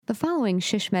The following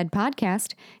SHSMD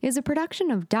podcast is a production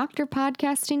of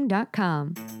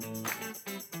drpodcasting.com.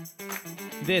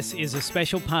 This is a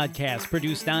special podcast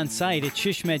produced on site at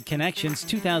SHSMD Connections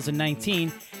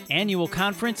 2019 annual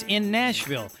conference in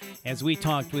Nashville, as we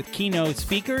talked with keynote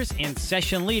speakers and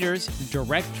session leaders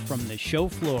direct from the show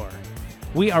floor.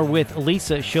 We are with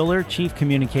Lisa Schiller, Chief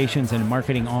Communications and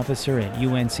Marketing Officer at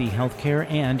UNC Healthcare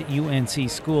and UNC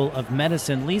School of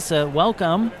Medicine. Lisa,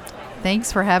 welcome.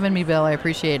 Thanks for having me, Bill. I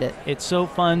appreciate it. It's so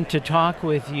fun to talk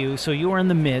with you. So you are in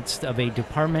the midst of a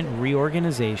department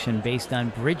reorganization based on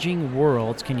Bridging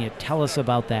Worlds. Can you tell us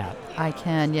about that? I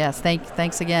can, yes.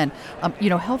 Thanks again.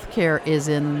 Healthcare is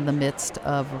in the midst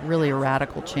of really a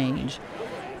radical change.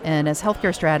 And as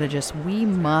healthcare strategists, we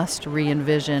must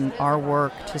re-envision our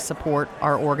work to support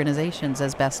our organizations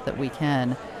as best that we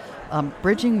can.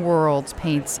 Bridging Worlds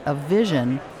paints a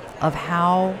vision of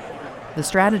how the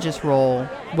strategist role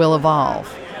will evolve.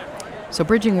 So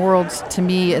Bridging Worlds, to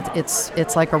me,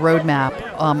 it's like a roadmap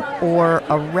or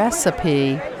a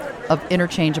recipe of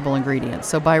interchangeable ingredients.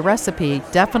 So by recipe,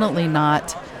 definitely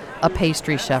not a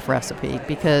pastry chef recipe,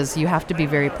 because you have to be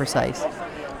very precise.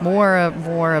 More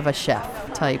of a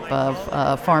chef type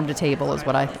of farm to table is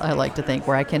what I like to think,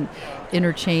 where I can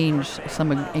interchange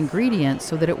some ingredients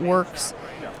so that it works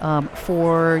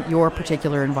for your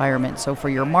particular environment. So for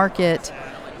your market,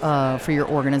 for your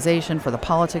organization, for the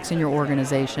politics in your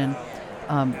organization.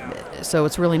 So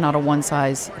it's really not a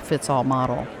one-size-fits-all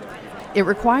model. It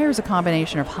requires a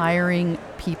combination of hiring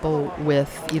people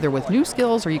either with new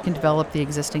skills, or you can develop the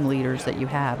existing leaders that you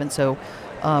have. And so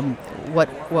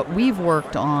what we've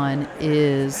worked on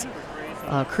is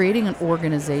creating an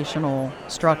organizational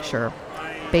structure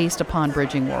based upon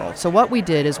Bridging Worlds. So what we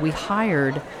did is we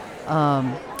hired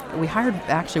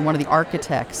actually one of the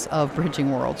architects of Bridging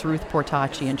Worlds, Ruth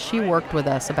Portacci, and she worked with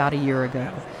us about a year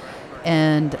ago.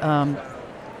 And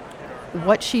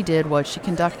what she did was she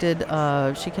conducted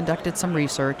some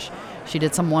research. She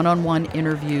did some one-on-one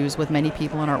interviews with many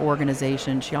people in our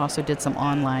organization. She also did some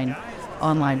online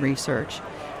research.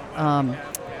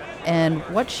 And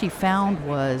what she found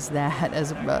was that,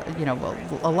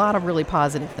 a lot of really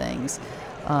positive things.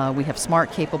 We have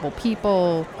smart, capable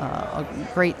people, a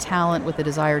great talent with a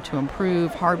desire to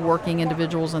improve, hardworking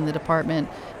individuals in the department,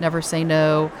 never say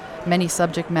no, many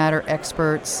subject matter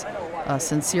experts,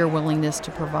 sincere willingness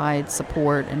to provide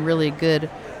support, and really a good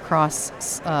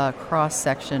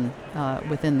cross-section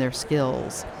within their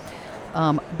skills.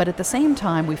 But at the same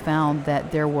time, we found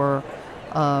that there were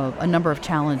a number of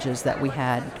challenges that we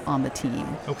had on the team,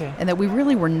 and that we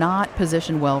really were not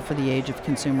positioned well for the age of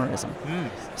consumerism.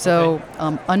 So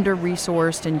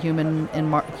under-resourced in human and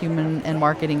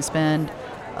marketing spend,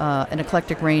 an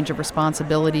eclectic range of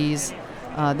responsibilities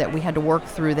that we had to work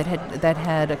through that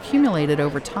had accumulated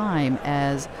over time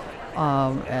as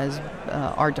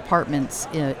our departments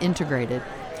integrated.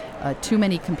 Too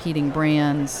many competing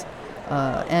brands,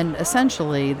 and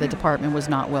essentially the department was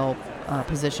not well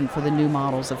positioned for the new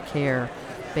models of care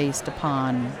based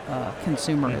upon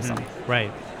consumerism. Mm-hmm.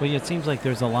 Right. Well, it seems like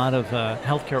there's a lot of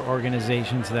healthcare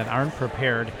organizations that aren't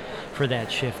prepared for that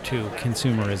shift to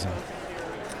consumerism.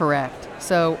 Correct.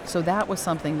 So that was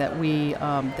something that we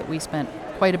spent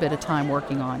quite a bit of time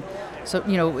working on. So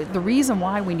the reason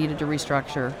why we needed to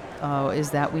restructure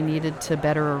is that we needed to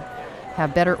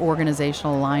have better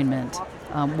organizational alignment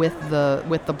with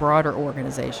the broader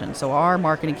organization. So our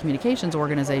marketing communications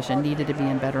organization needed to be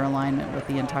in better alignment with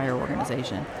the entire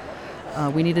organization.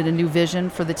 We needed a new vision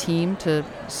for the team to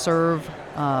serve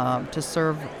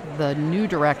the new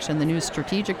direction, the new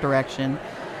strategic direction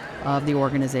of the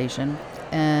organization.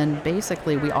 And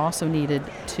basically, we also needed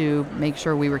to make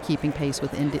sure we were keeping pace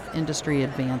with industry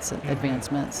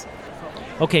advancements.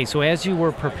 Okay, so as you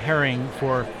were preparing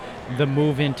for the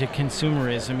move into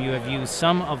consumerism, you have used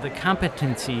some of the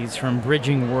competencies from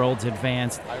Bridging Worlds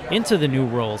Advanced into the new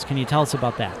roles. Can you tell us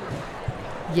about that?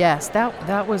 Yes,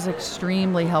 that was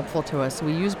extremely helpful to us.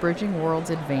 We used Bridging Worlds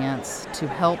Advanced to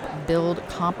help build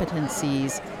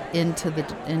competencies into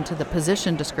the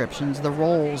position descriptions, the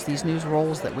roles, these new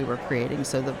roles that we were creating.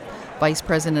 So the Vice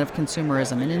President of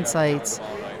Consumerism and Insights,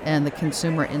 and the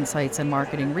Consumer Insights and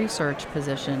Marketing Research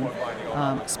position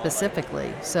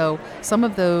specifically. So some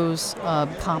of those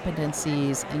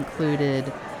competencies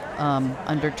included,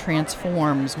 under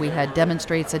Transforms, we had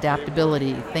demonstrates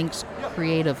adaptability, thinks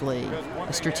creatively,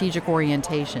 a strategic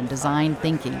orientation, design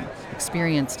thinking,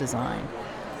 experience design.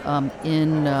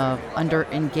 Under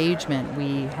Engagement,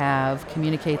 we have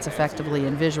communicates effectively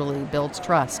and visually, builds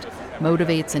trust,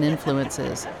 motivates and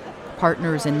influences,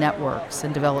 partners and networks,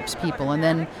 and develops people. And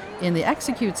then in the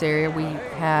Executes area, we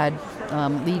had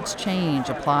leads change,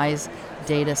 applies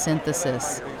data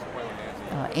synthesis,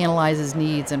 analyzes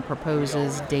needs and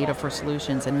proposes data for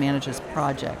solutions and manages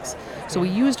projects. So we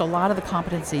used a lot of the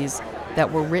competencies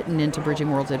that were written into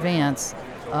Bridging Worlds Advance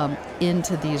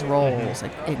into these roles.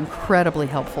 Incredibly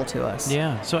helpful to us.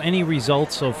 Yeah. So any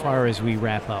results so far as we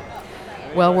wrap up?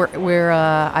 Well, we're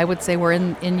I would say we're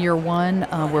in year one.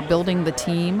 We're building the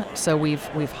team, so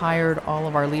we've hired all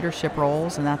of our leadership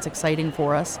roles, and that's exciting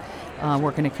for us.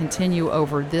 We're going to continue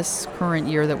over this current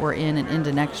year that we're in and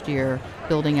into next year,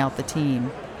 building out the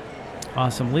team.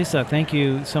 Awesome. Lisa, thank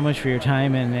you so much for your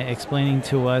time and explaining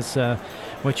to us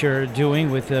what you're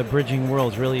doing with Bridging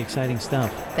Worlds. Really exciting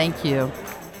stuff. Thank you.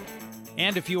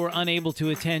 And if you were unable to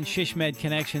attend SHSMD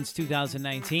Connections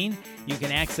 2019, you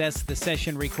can access the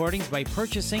session recordings by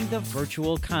purchasing the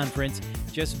virtual conference.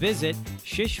 Just visit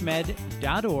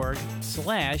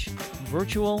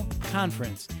shsmed.org/virtual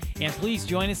conference. And please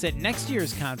join us at next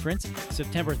year's conference,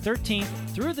 September 13th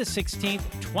through the 16th,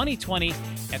 2020,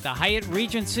 at the Hyatt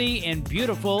Regency in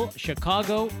beautiful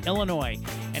Chicago, Illinois.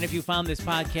 And if you found this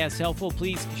podcast helpful,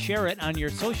 please share it on your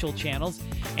social channels.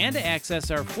 And to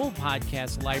access our full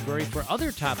podcast library for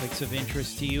other topics of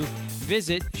interest to you,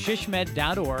 visit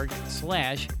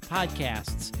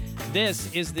shsmed.org/podcasts.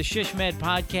 This is the SHSMD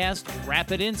Podcast,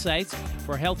 Rapid Insights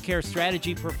for healthcare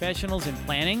strategy professionals in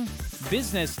planning,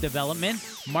 business development,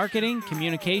 marketing,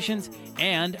 communications,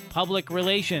 and public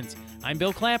relations. I'm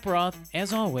Bill Klaproth.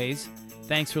 As always,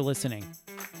 thanks for listening.